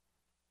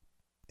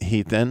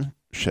 he then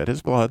shed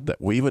his blood that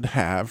we would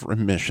have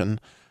remission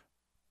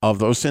of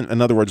those sins.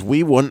 In other words,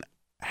 we wouldn't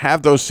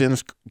have those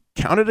sins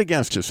counted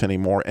against us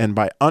anymore. And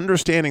by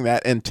understanding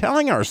that and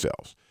telling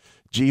ourselves,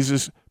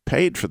 Jesus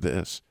paid for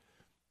this,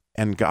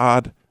 and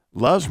God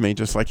loves me,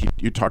 just like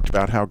you talked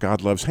about how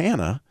God loves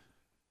Hannah,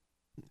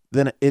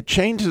 then it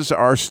changes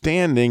our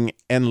standing,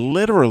 and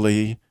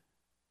literally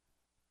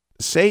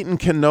Satan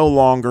can no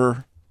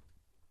longer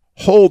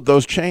hold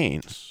those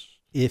chains.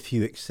 If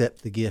you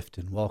accept the gift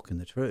and walk in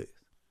the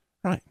truth.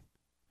 Right.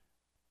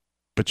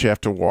 But you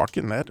have to walk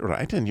in that,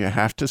 right? And you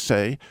have to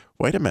say,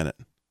 wait a minute.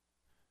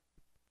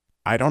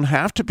 I don't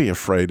have to be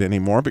afraid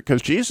anymore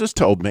because Jesus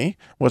told me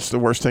what's the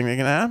worst thing that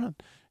can happen,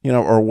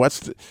 or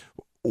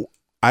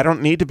I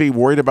don't need to be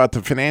worried about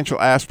the financial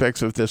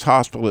aspects of this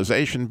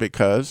hospitalization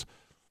because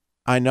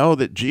I know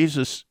that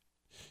Jesus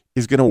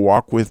is going to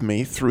walk with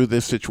me through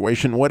this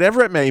situation,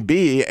 whatever it may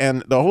be,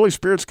 and the Holy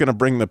Spirit's going to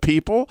bring the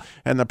people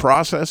and the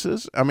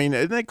processes. I mean,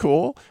 isn't it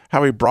cool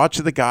how he brought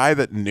you the guy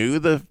that knew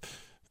the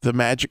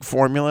magic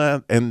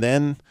formula and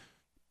then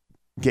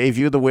gave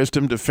you the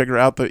wisdom to figure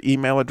out the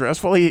email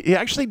address? Well, he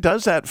actually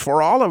does that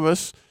for all of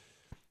us,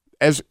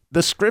 as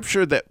the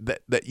scripture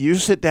that you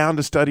sit down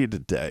to study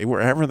today,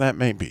 wherever that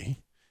may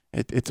be.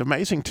 It's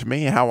amazing to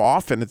me how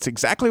often it's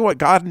exactly what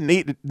God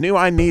knew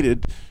I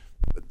needed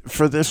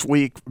for this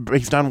week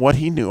based on what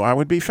he knew I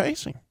would be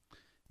facing.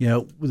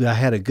 I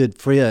had a good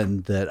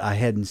friend that I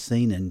hadn't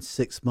seen in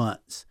 6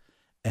 months,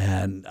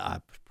 and I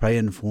was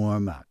praying for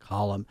him. I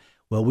call him.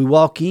 Well, we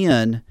walk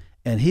in,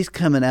 and he's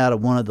coming out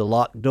of one of the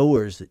locked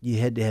doors that you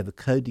had to have a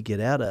code to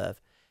get out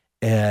of.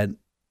 And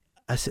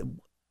I said,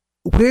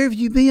 where have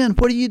you been?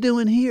 What are you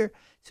doing here?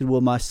 He said,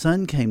 well, my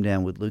son came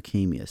down with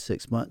leukemia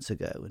 6 months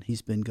ago, and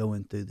he's been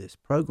going through this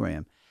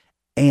program,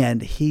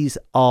 and he's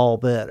all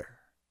better.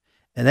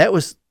 And that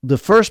was the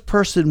first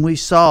person we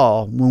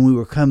saw when we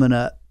were coming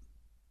up.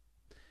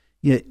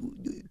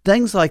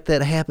 Things like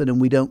that happen,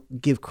 and we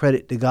don't give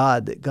credit to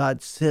God, that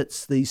God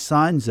sets these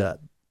signs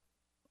up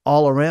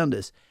all around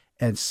us.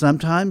 And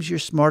sometimes you're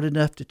smart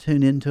enough to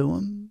tune into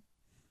them,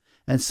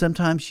 and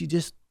sometimes you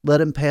just let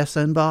them pass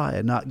on by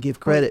and not give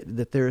credit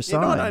that they're a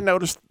sign. You know what I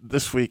noticed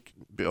this week,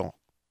 Bill,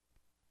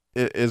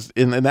 is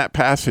in that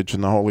passage,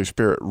 and the Holy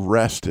Spirit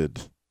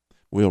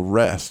will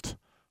rest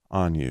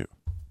on you.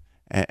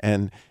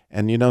 And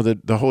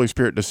the Holy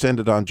Spirit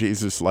descended on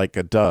Jesus like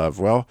a dove.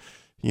 Well,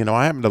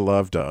 I happen to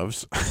love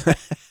doves.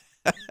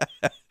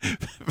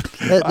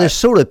 They're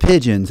sort of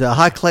pigeons, a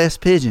high-class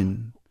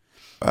pigeon.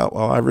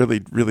 Well, I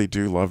really, really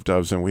do love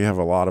doves, and we have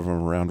a lot of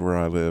them around where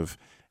I live.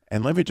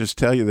 And let me just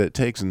tell you that it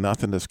takes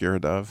nothing to scare a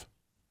dove.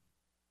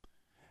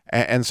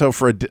 And so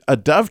for a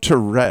dove to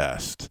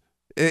rest,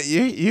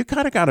 you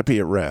kind of got to be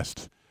at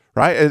rest,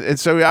 right? And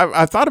so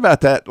I thought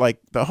about that, like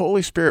the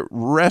Holy Spirit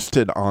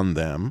rested on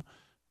them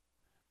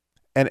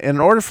And in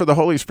order for the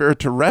Holy Spirit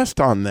to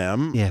rest on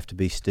them, You have to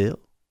be still.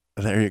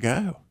 there you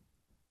go.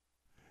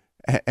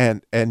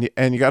 And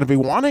you got to be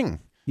wanting.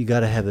 You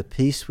got to have a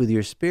peace with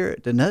your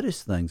spirit to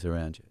notice things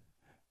around you.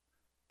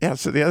 Yeah.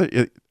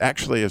 So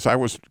actually, as I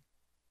was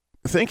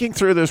thinking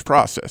through this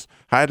process,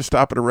 I had to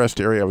stop at a rest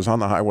area. I was on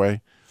the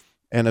highway,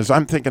 and as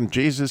I'm thinking,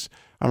 Jesus,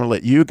 I'm going to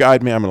let you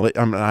guide me.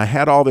 I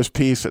had all this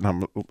peace, and I'm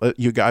going to let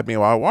you guide me.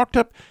 Well, I walked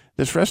up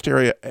this rest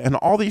area, and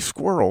all these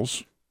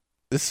squirrels.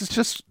 This is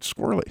just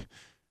squirrely.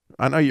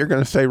 I know you're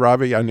going to say,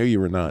 Robby, I knew you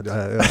were nuts.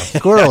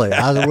 Squirrely.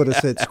 I would have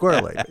said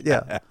squirrely. But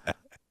yeah.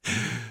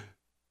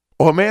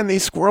 Well, man,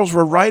 these squirrels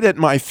were right at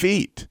my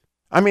feet.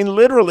 I mean,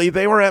 literally,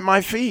 they were at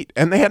my feet,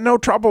 and they had no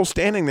trouble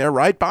standing there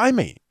right by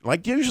me.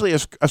 Like, usually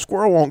a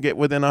squirrel won't get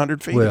within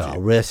 100 feet Well, of a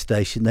you. rest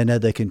station, they know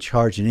they can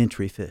charge an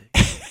entry fee.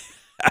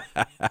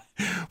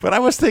 But I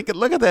was thinking,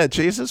 look at that,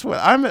 Jesus.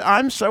 Well,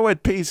 I'm so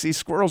at peace. These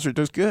squirrels are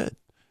just good.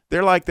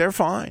 They're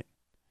fine.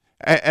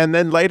 And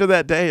then later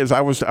that day, as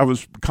I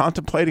was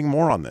contemplating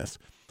more on this,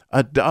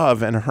 a doe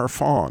and her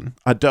fawn,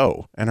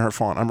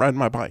 I'm riding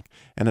my bike,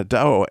 and a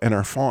doe and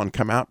her fawn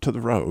come out to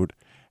the road,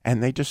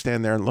 and they just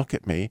stand there and look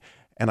at me.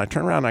 And I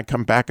turn around and I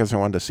come back as I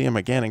wanted to see them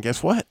again. And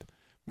guess what?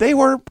 They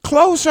were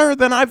closer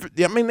than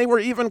they were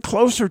even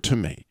closer to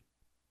me.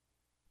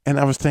 And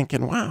I was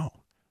thinking, wow,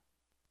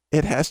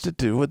 it has to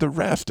do with the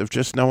rest of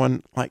just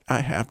knowing, like,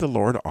 I have the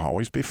Lord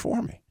always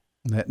before me.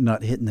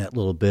 Not hitting that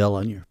little bell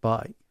on your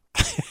bike.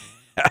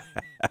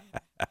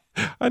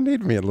 I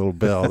need me a little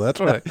bell. That's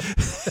what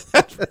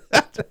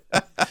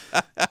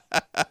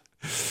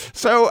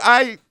So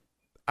I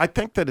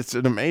think that it's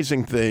an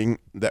amazing thing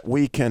that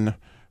we can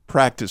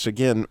practice.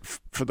 Again,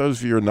 for those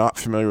of you who are not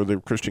familiar with the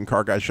Christian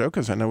Car Guy Show,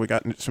 because I know we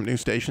got some new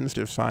stations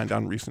to have signed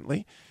on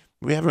recently,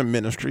 we have a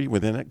ministry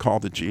within it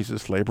called the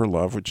Jesus Labor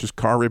Love, which is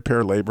car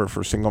repair labor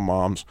for single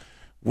moms,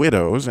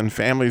 widows, and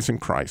families in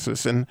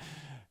crisis. And,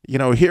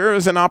 here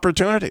is an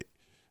opportunity,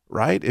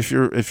 right? If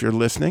you're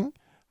listening,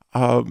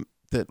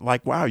 that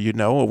like, wow,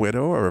 a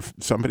widow or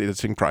somebody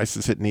that's in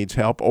crisis that needs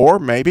help, or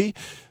maybe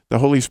the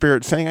Holy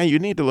Spirit saying, hey, you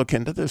need to look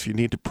into this. You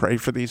need to pray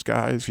for these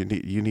guys. You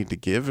need to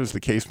give, as the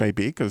case may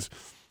be, because,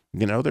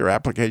 there are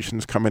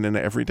applications coming in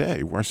every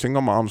day where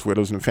single moms,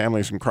 widows, and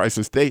families in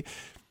crisis, they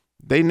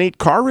need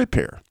car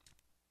repair.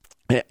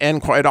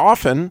 And quite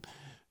often,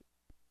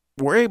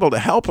 we're able to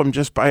help them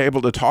just by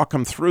able to talk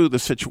them through the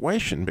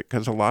situation,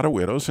 because a lot of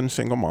widows and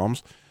single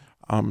moms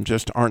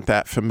just aren't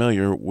that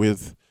familiar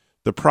with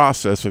the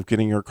process of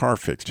getting your car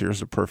fixed.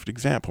 Here's a perfect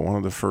example. One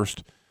of the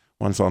first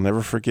ones I'll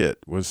never forget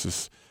was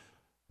this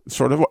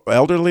sort of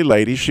elderly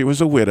lady. She was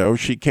a widow.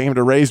 She came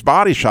to Ray's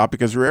Body Shop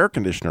because her air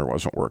conditioner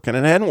wasn't working,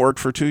 and it hadn't worked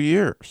for 2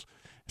 years.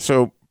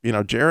 So,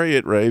 Jerry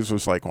at Ray's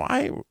was like,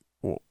 why?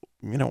 Well,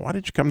 why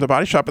did you come to the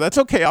body shop? But that's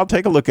okay. I'll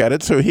take a look at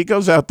it. So he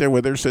goes out there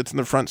with her, sits in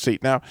the front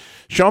seat. Now,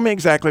 show me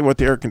exactly what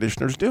the air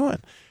conditioner's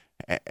doing.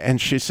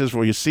 And she says,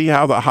 well, you see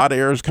how the hot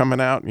air is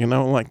coming out,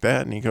 like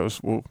that? And he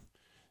goes, well,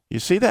 you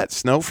see that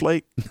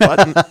snowflake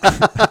button?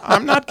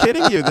 I'm not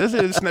kidding you. This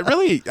is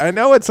really, I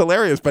know it's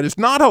hilarious, but it's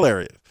not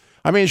hilarious.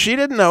 I mean, she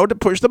didn't know to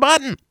push the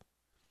button,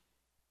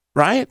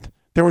 right?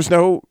 There was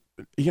no,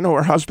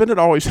 her husband had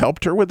always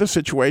helped her with the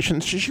situation.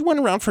 She went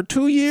around for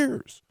 2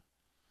 years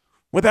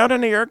without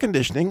any air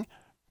conditioning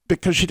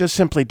because she just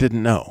simply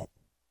didn't know,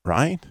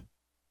 right?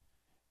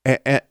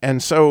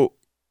 And so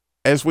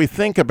as we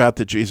think about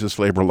the Jesus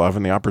Labor Love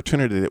and the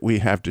opportunity that we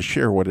have to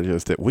share what it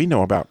is that we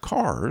know about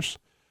cars,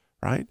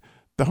 right?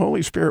 The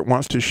Holy Spirit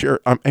wants to share.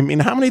 I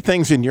mean, how many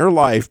things in your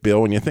life,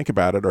 Bill, when you think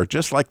about it, are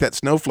just like that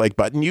snowflake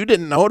button you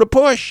didn't know to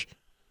push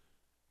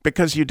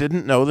because you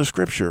didn't know the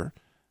scripture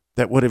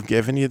that would have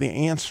given you the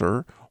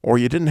answer, or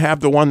you didn't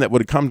have the one that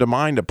would have come to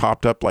mind that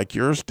popped up like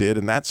yours did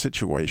in that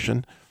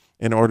situation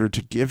in order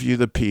to give you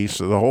the peace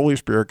so the Holy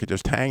Spirit could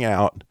just hang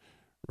out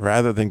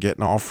rather than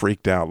getting all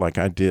freaked out like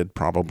I did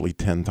probably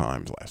 10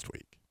 times last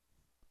week.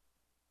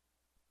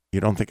 You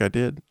don't think I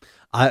did?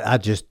 I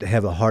just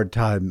have a hard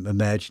time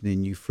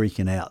imagining you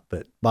freaking out,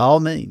 but by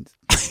all means.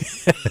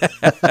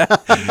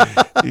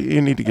 You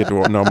need to get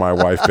to know my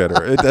wife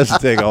better. It doesn't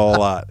take a whole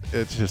lot.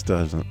 It just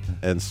doesn't.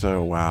 And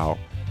so, wow.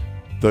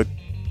 The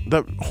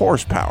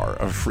horsepower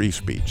of free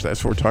speech.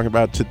 That's what we're talking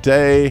about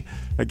today.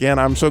 Again,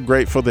 I'm so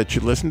grateful that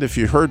you listened. If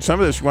you heard some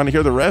of this, you want to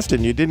hear the rest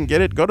and you didn't get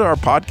it, go to our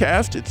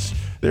podcast. It's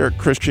there at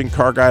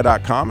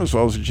ChristianCarGuy.com, as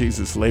well as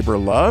Jesus Labor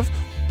Love,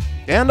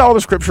 and all the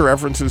scripture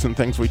references and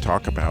things we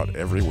talk about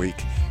every week.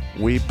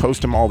 We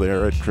post them all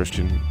there at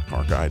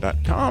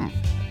ChristianCarGuy.com.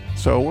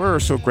 So we're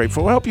so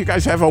grateful. I hope you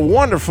guys have a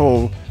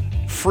wonderful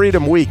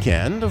Freedom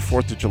Weekend, a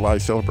 4th of July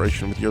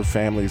celebration with your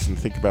families, and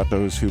think about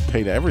those who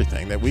paid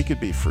everything that we could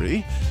be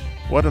free.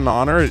 What an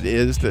honor it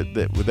is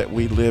that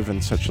we live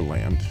in such a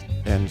land.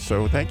 And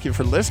so thank you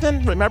for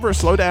listening. Remember,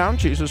 slow down.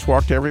 Jesus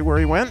walked everywhere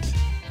he went.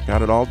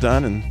 Got it all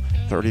done in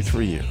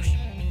 33 years.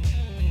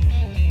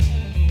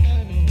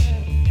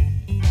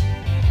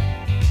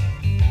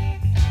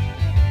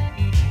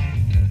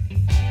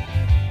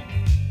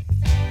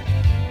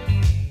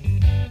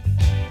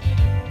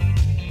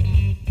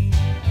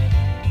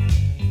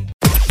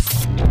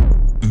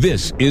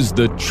 This is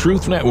the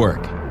Truth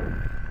Network.